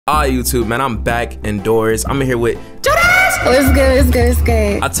Alright, YouTube, man, I'm back indoors. I'm in here with JUDAS. Oh, it's good, it's good, it's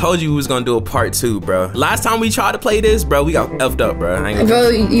good. I told you we was gonna do a part 2, bro. Last time we tried to play this, bro, we got effed up, bro. Bro,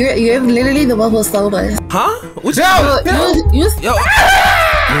 you're literally the one who sold us. Huh? What yo.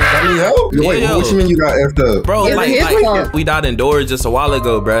 Wait, what you mean you got effed up? Bro, like we died indoors just a while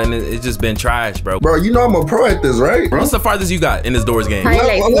ago, bro, and it's just been trash, bro. Bro, you know I'm a pro at this, right? What's the farthest you got in this doors game?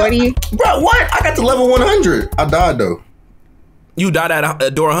 Like 40. Bro, what? I got to level 100. I died though. You died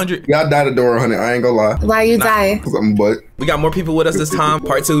at door 100? Yeah, I died at door 100. I ain't gonna lie. Why you die? Cause I'm a butt. We got more people with us this time.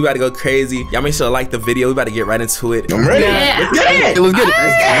 Part 2, we about to go crazy. Y'all make sure to like the video. We about to get right into it. I'm ready. Yeah. Let's get it. Let's get it.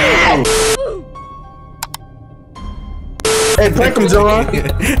 Hey, prank him, John.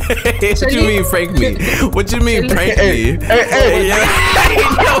 What you mean prank me? What you mean prank me? Hey.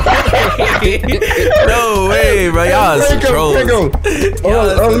 No way, bro. Y'all some trolls. Let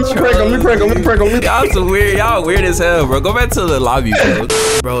me prank him. Y'all some weird. Y'all weird as hell, bro. Go back to the lobby, bro.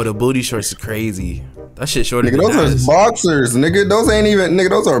 Bro, the booty shorts is crazy. That shit shorter than those Nas. are boxers, nigga. Those ain't even, nigga.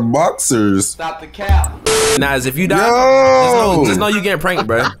 Those are boxers. Stop the cap. Nas, if you die, just know you getting pranked,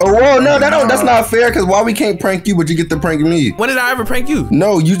 bro. Oh, whoa, no, that's not fair. Cause why we can't prank you, but you get to prank me? When did I ever prank you?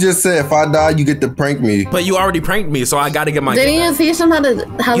 No, you just said if I die, you get to prank me. But you already pranked me, so I gotta get my. Didn't you teach him how to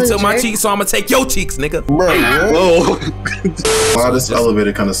You took my cheeks, so I'm gonna take your cheeks, nigga. Bro, whoa. Wow, this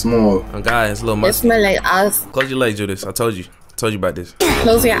elevator kind of small. Oh, God, it's a little It musty. smell like us. Close your legs, Judas. I told you about this.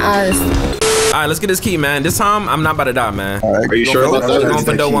 Close your eyes. All right, let's get this key, man. This time, I'm not about to die, man. All right. Are you sure about We're that? going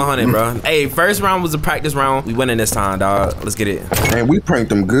for door 100, bro. Hey, first round was a practice round. We winning this time, dog. Let's get it. Man, we pranked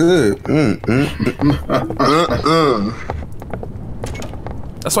them good.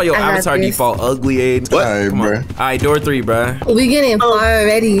 That's why your I got avatar this. default ugly age. All right, Come bro. on. All right, door 3, bro. We getting far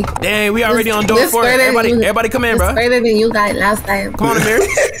already. Dang, we already on door We're 4. further than Everybody come in, It's bro. further than you got last time. Come on, Amir.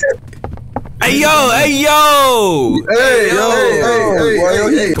 Hey, yo. Hey.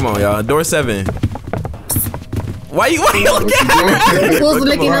 Come on, y'all. Door 7. Why you looking at her? Who's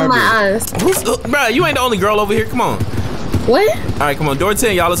looking at my eyes? Bro, you ain't the only girl over here. Come on. What? All right, come on. Door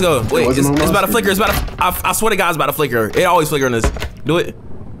 10, y'all. Let's go. Wait, it's about to flicker. It's about to. I swear to God, it's about to flicker. It always flicker on this. Do it.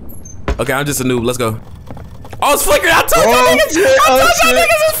 Okay, I'm just a noob. Let's go. Oh, it's flickering. I told y'all niggas.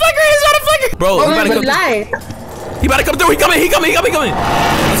 It's flickering. It's about to flicker. Bro, he about to come. He about to come through. He coming.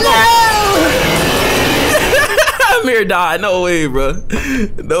 Let's go. Amir died. No way, bro.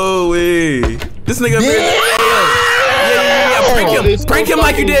 No way. This nigga Amir. Yeah. Prank him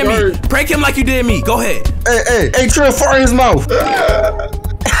like you did me. Prank him like you did me. Go ahead. Hey, Trill, fart in his mouth.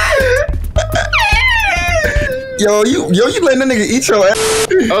 Yo, you letting that nigga eat your ass?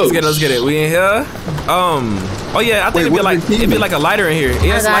 Let's get it. We in here. Oh yeah, I think it'd be like a lighter in here.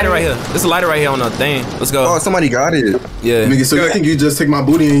 Yeah, it's a lighter right here. There's a lighter right here on the thing. Let's go. Oh, somebody got it. Yeah. Nigga, so you think you just take my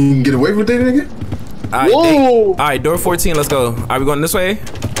booty and get away with it, nigga? All right, door 14. Let's go. Are we going this way?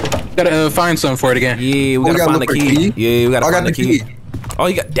 Gotta find something for it again. Yeah, we gotta find the key. Yeah, we gotta find the key. Oh,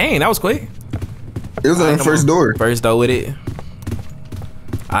 you got. Dang, that was quick. It was on the first door. First door with it.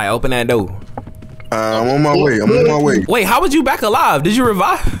 All right, open that door. I'm on my way. Wait, how was you back alive? Did you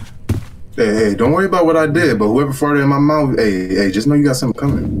revive? Hey, don't worry about what I did, but whoever farted in my mouth, hey, just know you got something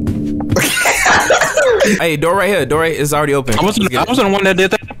coming. Hey, door right here. Door 8 is already open. I wasn't the one that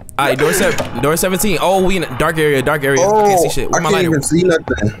did that. All right, door 17. Oh, we in a dark area. Oh, I can't see shit. Where's my I can't lighter? even see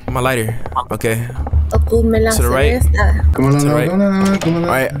nothing. My lighter. Okay. To the right. Come on, right. come on. All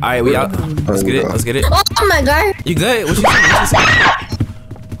right, we out. Let's get it. Oh my God. You good? What you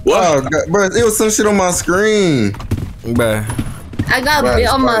Wow, God, bro, it was some shit on my screen. Bruh. I got bit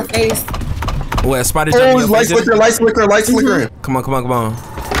on my face. What, spider Oh, jumping? lights flickering. Come on. All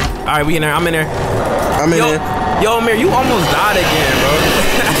right, we in there. I'm in there. Yo, Amir, you almost died again, bro.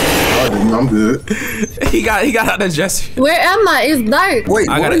 I'm good. he got out the dresser. Where am I? It's dark. Wait,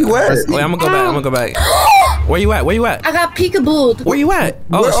 where you at? Wait, I'm gonna go back. Where you at? I got peekabooed. Where you at?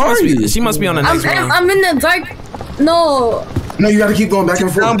 Oh, she must be on the next round. I'm in the dark. No, you gotta keep going back and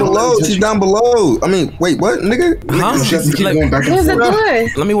forth. She's down below. I mean, wait, what, nigga? Huh? She has to keep going back and where's the forth. door?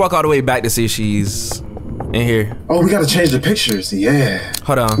 Let me walk all the way back to see if she's in here. Oh, we gotta change the pictures. Yeah.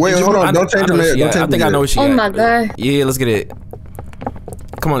 Hold on. Wait, hold on. Don't change them yet. I think I know where she at. Oh my God. Yeah, let's get it.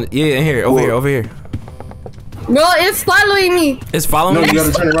 Come on. Yeah, in here. Over here. Bro, it's following me. It's following me. You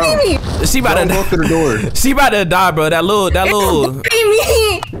gotta turn around. She about to go through the door. She about to die, bro. That little.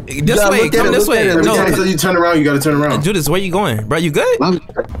 This way. Come this way. Every time you turn around, you gotta turn around. Judas, where you going, bro? You good? Bro,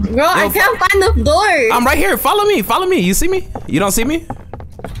 I can't find the door. I'm right here. Follow me. You see me? You don't see me?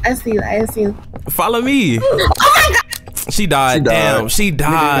 I see you. Follow me. Oh my God. She died. Damn, she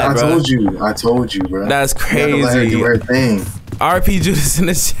died, bro. I told you, bro. That's You gotta let her crazy. do her thing. RP Judas in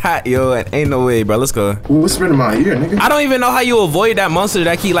the chat, yo. Ain't no way, bro. Let's go. Whispering in my ear, nigga. I don't even know how you avoid that monster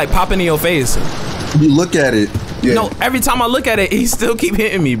that keep like popping in your face. You look at it. Yeah. No, every time I look at it, he still keep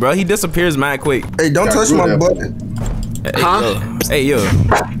hitting me, bro. He disappears mad quick. Hey, don't touch my butt. Hey, yo. All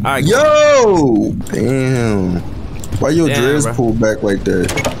right. Yo. Damn. Why your dreads bro. pulled back like that?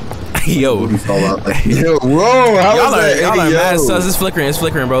 Yo. Yo, whoa. How Y'all are mad sus. It's flickering. It's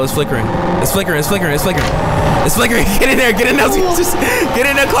flickering, bro. It's flickering. It's flickering. It's flickering. It's flickering. It's flickering. Get in there. Get in there. Just get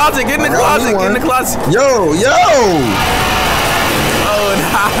in the closet. Get in the closet. Get in the closet. Yo. Oh,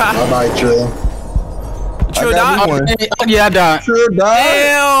 nah. All right, Trill. Trill died? Yeah, I died. Trill died?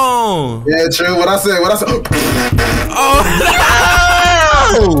 Damn. Yeah, Trill. What I said.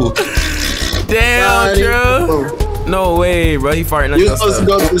 Oh. Damn, Trill. No way, bro. He farting. You're supposed to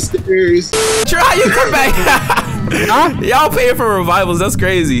go to the stairs. Trill, how you come back? Y'all paying for revivals. That's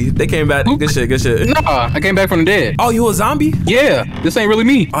crazy. They came back. Good shit. Good shit. Nah, I came back from the dead. Oh, you a zombie? Yeah, this ain't really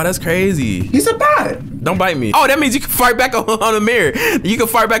me. Oh, that's crazy. He's a bot. Don't bite me. Oh, that means you can fart back on the mirror. You can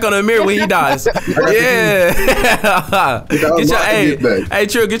fart back on the mirror when he dies. Yeah. Get your hey,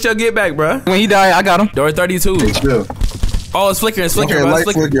 Trill, get your get back, bro. When he died, I got him. Door 32. Hey, Trill. Oh, it's flickering. It's flickering. Okay, Bro. light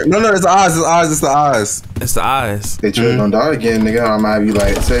It's flickering. flicker. No, it's the eyes. It's the eyes. It's the eyes. It's the eyes. Hey, Trill, don't die again, nigga. I might be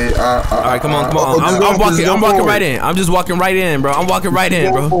like, say, All right, come on. I'm walking right in. I'm just walking right in, bro. I'm walking right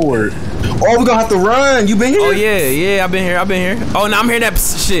in, bro. Forward. Oh, we gonna have to run. You been here? Oh yeah. I've been here. Oh, no, I'm hearing that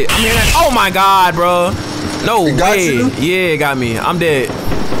shit. I'm hearing that. Oh my god, bro. No way. Yeah, it got me. I'm dead.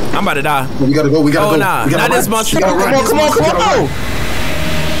 I'm about to die. We gotta go. We gotta go. Oh nah, not this monster. Come on.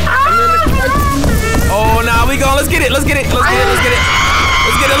 Oh nah, we go. Let's get it. We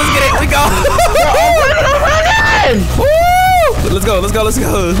go. Let's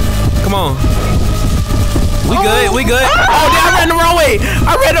go. Come on. We good. Oh, damn, I ran the wrong way.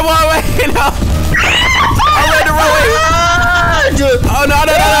 No. Oh no.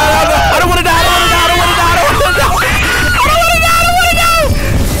 I don't wanna die.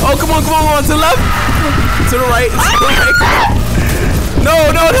 Oh, come on. To the left. To the right. No.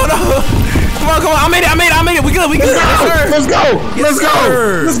 Come on. I made it. We good. Yes,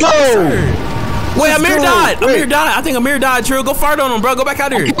 sir. Let's go. Wait, Amir died. I think Amir died. Trill, go fart on him, bro. Go back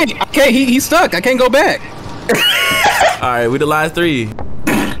out here. Okay, he's stuck. I can't go back. All right, we the last three.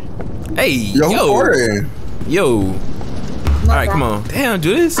 Hey, yo. All right, come on. Damn,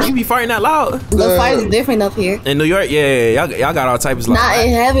 Judas, you be farting that loud. The fight is different up here. In New York, yeah. Y'all got all types of loud. Not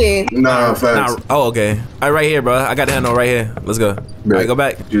in heaven. Nah, facts. Oh, okay. All right, right here, bro. I got the handle right here. Let's go. All right, go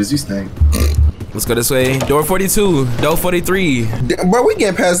back. Judas, you stink. Let's go this way. Door 42. Door 43. Bro, we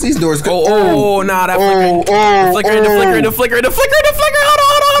getting past these doors. Oh, nah, that flicker. The flicker.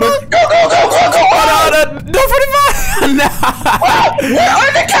 Hold on. Go. Door 45. Nah. Where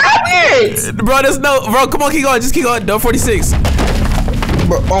are the cabinets? Bro, bro, come on, keep going. Just keep going. Door 46.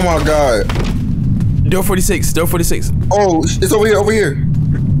 Bro, oh my god. Door 46. Oh, it's over here.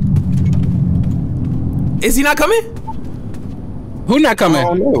 Is he not coming? Who not coming?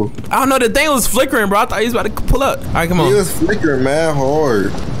 I don't know. The thing was flickering, bro. I thought he was about to pull up. All right, come on. It was flickering, man,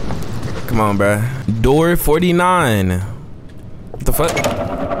 hard. Come on, bro. Door 49. What the fuck?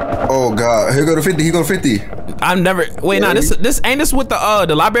 Oh god, here go to 50. He go to 50. I've never. Wait, nah. This ain't this with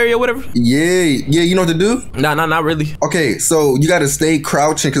the library or whatever. Yeah. You know what to do? Nah, not really. Okay, so you gotta stay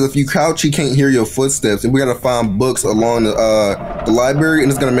crouching because if you crouch, you can't hear your footsteps, and we gotta find books along the library,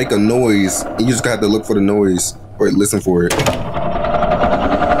 and it's gonna make a noise. And you just gotta have to look for the noise or listen for it.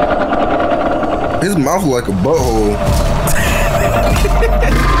 His mouth like a butthole.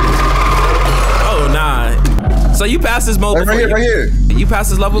 Oh nah. So you passed this mode before? Right here. You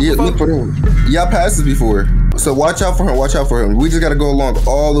passed this level before? Look for him. Yeah, I passed this before. So watch out for him. We just gotta go along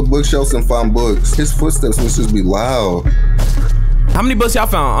all the bookshelves and find books. His footsteps must just be loud. How many books y'all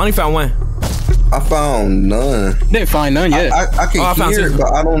found? I only found one. I found none. Didn't find none yet. I can't hear it,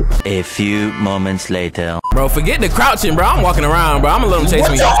 but I don't. A few moments later. Bro, forget the crouching, bro. I'm walking around, bro. I'm gonna let him chase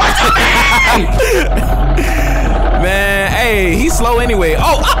me. Man, hey, he's slow anyway.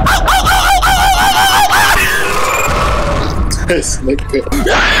 Oh.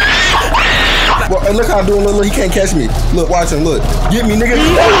 Well, look how I'm doing. Look, he can't catch me. Look, watch him. Look, get me, nigga.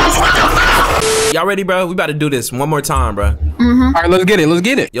 Y'all ready, bro? We about to do this one more time, bro. Mm-hmm. All right, let's get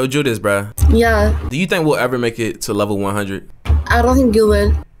it. Yo, Judas, bro. Yeah. Do you think we'll ever make it to level 100? I don't think you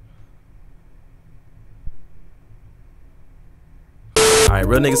would. All right,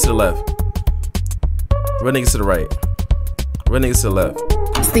 real niggas to the left. Real niggas to the right. Real niggas to the left.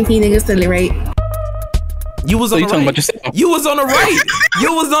 Stinky niggas to the right. You was on the right. You was on the right.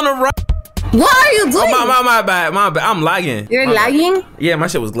 You was on the right. What are you doing? Oh, my bad. I'm lagging. You're lagging? Yeah, my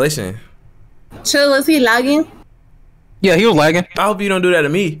shit was glitching. Chill, is he lagging? Yeah, he was lagging. I hope you don't do that to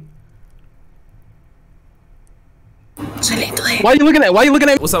me. Why you looking at? Why you looking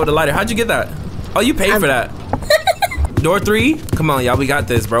at? What's up with the lighter? How'd you get that? Oh, you paid for that. Door 3. Come on, y'all. We got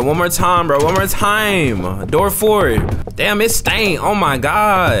this, bro. One more time, bro. One more time. Door 4. Damn, it's stained. Oh my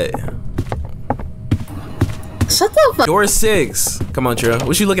god. Shut the fuck. Door 6. Come on, Trill.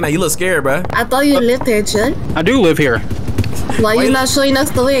 What you looking at? You look scared, bro. I thought you lived there, Chud. I do live here. Why you not showing us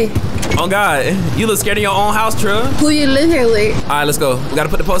the way? Oh god, you look scared in your own house, Trill. Who you live here with? All right, let's go. We gotta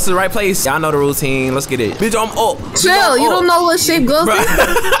put the post in the right place. Y'all know the routine. Let's get it. Bitch, I'm up. Chill, you don't know what shape goes in?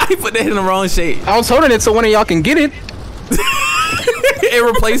 I put that in the wrong shape. I was holding it so one of y'all can get it. It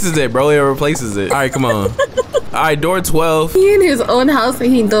replaces it, bro. It replaces it. All right, come on. All right, door 12. He in his own house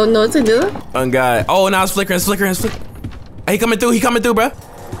and he don't know what to do? On God. Oh, now it's flickering. It's flickering. It's flickering. Hey, he coming through. He coming through, bro.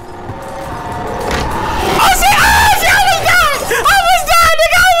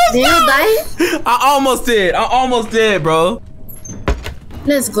 Did you die? I almost did, bro.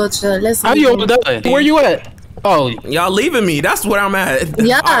 Let's go, Chill. Let's go. How you able to die? Where you at? Oh, y'all leaving me. That's where I'm at.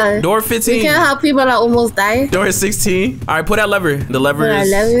 Yeah. Right, door 15. You can't have people that almost die. Door 16. All right, pull that lever. The lever Put that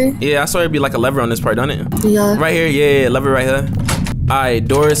is... lever? Yeah, I saw it'd be like a lever on this part, don't it? Yeah. Right here. Yeah, lever right here. All right,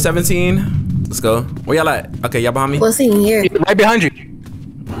 door 17. Let's go. Where y'all at? Okay, y'all behind me? What's in here? right behind you.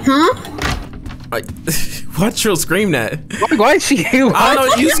 Huh? Like, what Trill scream that? Why is she? I don't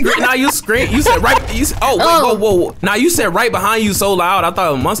know. You scream. Now you scream. You said right. You said, oh, wait, Oh. whoa. Now you said right behind you so loud. I thought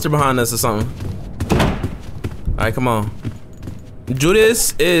it was a monster behind us or something. All right, come on.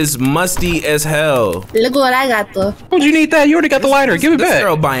 Judas is musty as hell. Look what I got though. Would you need that? You already got the lighter. Give it This back.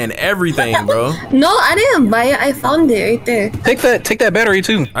 girl buying everything, bro. No, I didn't buy it. I found it right there. Take that battery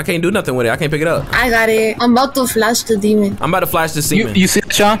too. I can't do nothing with it. I can't pick it up. I got it. I'm about to flash the demon. I'm about to flash this You, semen. you see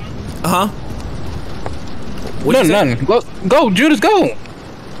it, Sean? Uh-huh. What'd you say? Nothing. Go, Judas, go.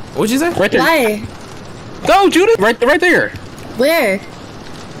 What'd you say? Right there. Why? Go, Judas. Right there. Where?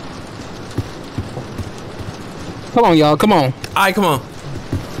 Come on, y'all. Come on. All right, come on.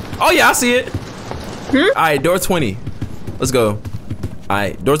 Oh, yeah, I see it. All right, door 20. Let's go. All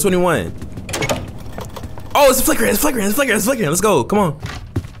right, door 21. Oh, it's flickering. It's flickering. It's flickering. It's flickering. Let's go. Come on.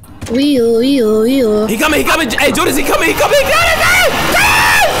 Wee-oo. He coming. He coming. Hey, Judas, he coming. He coming. He coming.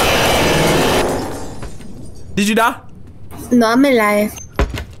 Did you die? No, I'm alive.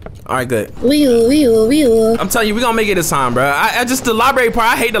 All right, good. Wee-oo. I'm telling you, we gonna make it this time, bro. I just, the library part,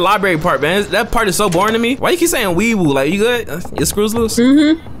 I hate the library part, man. That part is so boring to me. Why you keep saying wee woo? Like, you good? Your screws loose?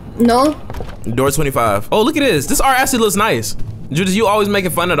 No. Door 25. Oh, look at this. This art actually looks nice. Judas, you always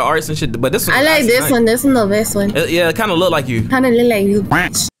making fun of the arts and shit, but this one I like actually this nice. one. This one the best one. Yeah, it kind of look like you. Kind of look like you,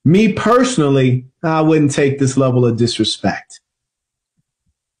 bitch. Me personally, I wouldn't take this level of disrespect.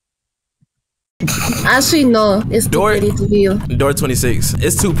 Actually, no. It's too Door- pretty to be you. Door 26.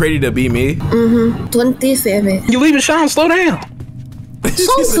 It's too pretty to be me. 27. You leaving Sean? Slow down.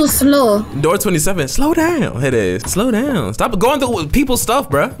 So too slow. Door 27. Slow down. It is. Slow down. Stop going through people's stuff,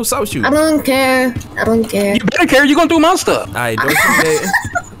 bro. What's up with you? I don't care. I don't care. You better care. You gonna do my stuff. All right, door 28.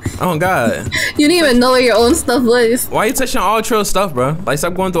 Oh, God. You didn't even know where your own stuff was. Why you touching all Trill stuff, bro? Like,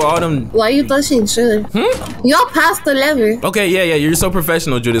 stop going through all them. Why you touching shit? Y'all passed the lever. Okay, yeah. You're so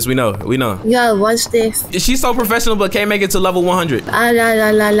professional, Judas. We know. Y'all watch this. She's so professional, but can't make it to level 100.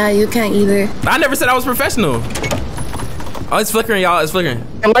 La. You can't either. I never said I was professional. Oh, it's flickering, y'all. It's flickering.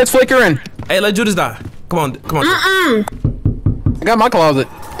 The light's flickering. Hey, let Judas die. Come on. I got my closet.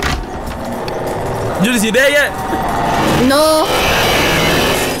 Judas, you there yet? No.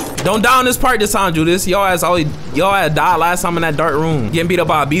 Don't die on this part this time, Judas. Y'all ass died last time in that dark room. Getting beat up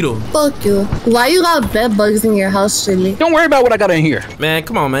by a beetle. Fuck you. Why you got bed bugs in your house, Shirley? Don't worry about what I got in here. Man,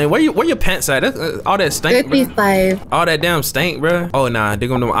 come on, man. Where your pants at? All that stink, bro. 55. All that damn stink, bro. Oh, nah. They're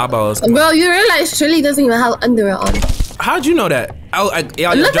going to them eyeballs. Bro, you realize Shirley doesn't even have underwear on. How'd you know that?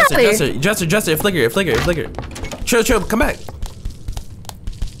 Y'all Look dress at her. Dress her. Flicker. Trill, come back.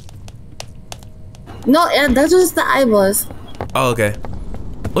 No, that's just the eyeballs. Oh, okay.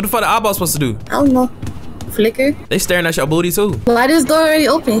 What the fuck the eyeballs supposed to do? I don't know. Flicker? They staring at your booty, too. Why this door already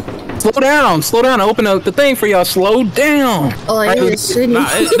open? Slow down. Open up the thing for y'all. Slow down. Oh, it is Shirley.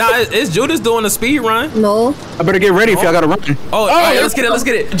 It's Judas doing a speed run. No. I better get ready if y'all gotta run. Oh, all right, let's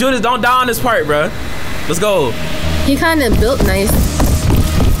get it. Judas, don't die on this part, bro. Let's go. He kind of built nice.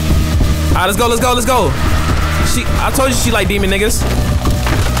 All right, let's go. I told you she like demon niggas.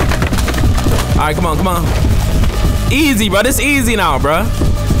 All right, come on. Easy, bro. This easy now, bro.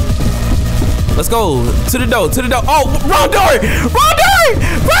 Let's go to the door. Oh, wrong door. Wrong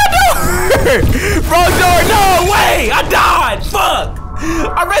door. No way. I died. Fuck.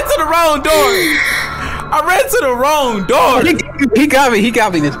 I ran to the wrong door. He got me. I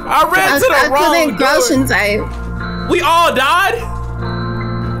ran to the wrong couldn't crouch door. in time. We all died?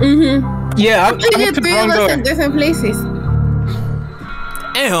 Mm-hmm. Yeah, I You get went to the 3 of wrong us door. in different places.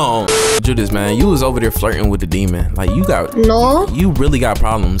 Damn. Judas, man, you was over there flirting with the demon. Like you got No. you really got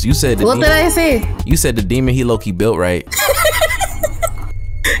problems. You said the What did demon, I say? You said the demon he low-key built right.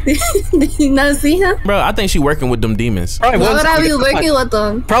 Did you not see him? Bro, I think she working with them demons. Probably Why was would how I we be got working caught. with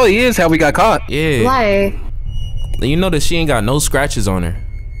them? Probably is how we got caught. Yeah. Why? You know that she ain't got no scratches on her.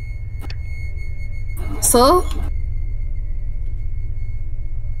 So?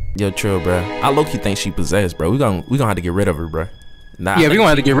 Yo, chill, bro. I low-key think she possessed, bro. We gonna have to get rid of her, bro. Nah, Yeah, we gonna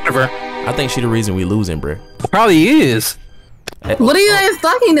have to get rid of her. I think she the reason we losing, bro. Probably is. What are you guys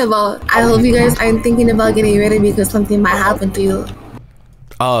talking about? I hope you guys aren't thinking about getting rid of me because something might happen to you.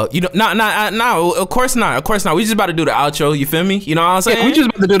 You know, no, of course not. Of course not. We just about to do the outro, you feel me? You know what I'm saying? Yeah, we just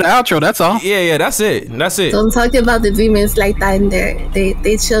about to do the outro, that's all. Yeah, that's it. That's it. Don't talk about the demons like that in there.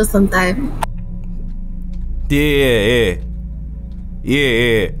 They chill sometimes. Yeah.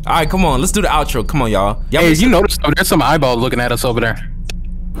 Alright, come on, let's do the outro. Come on, y'all. Hey, you notice there's some eyeballs looking at us over there.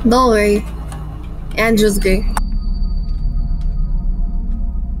 Don't worry. Andrew's great.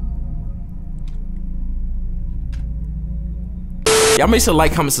 Y'all make sure to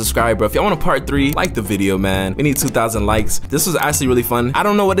like, comment, subscribe, bro. If y'all want a part 3, like the video, man. We need 2,000 likes. This was actually really fun. I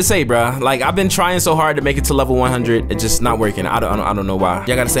don't know what to say, bro. Like, I've been trying so hard to make it to level 100. It's just not working. I don't know why.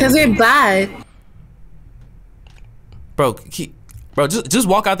 Y'all gotta say. Because you're bad. Bro, just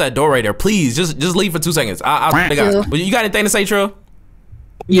walk out that door right there, please. Just leave for 2 seconds. You got anything to say, Trill?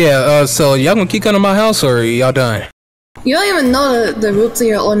 Yeah, so y'all gonna keep coming to my house or y'all done? You don't even know the route to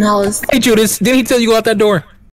your own house. Hey Judas, didn't he tell you go out that door?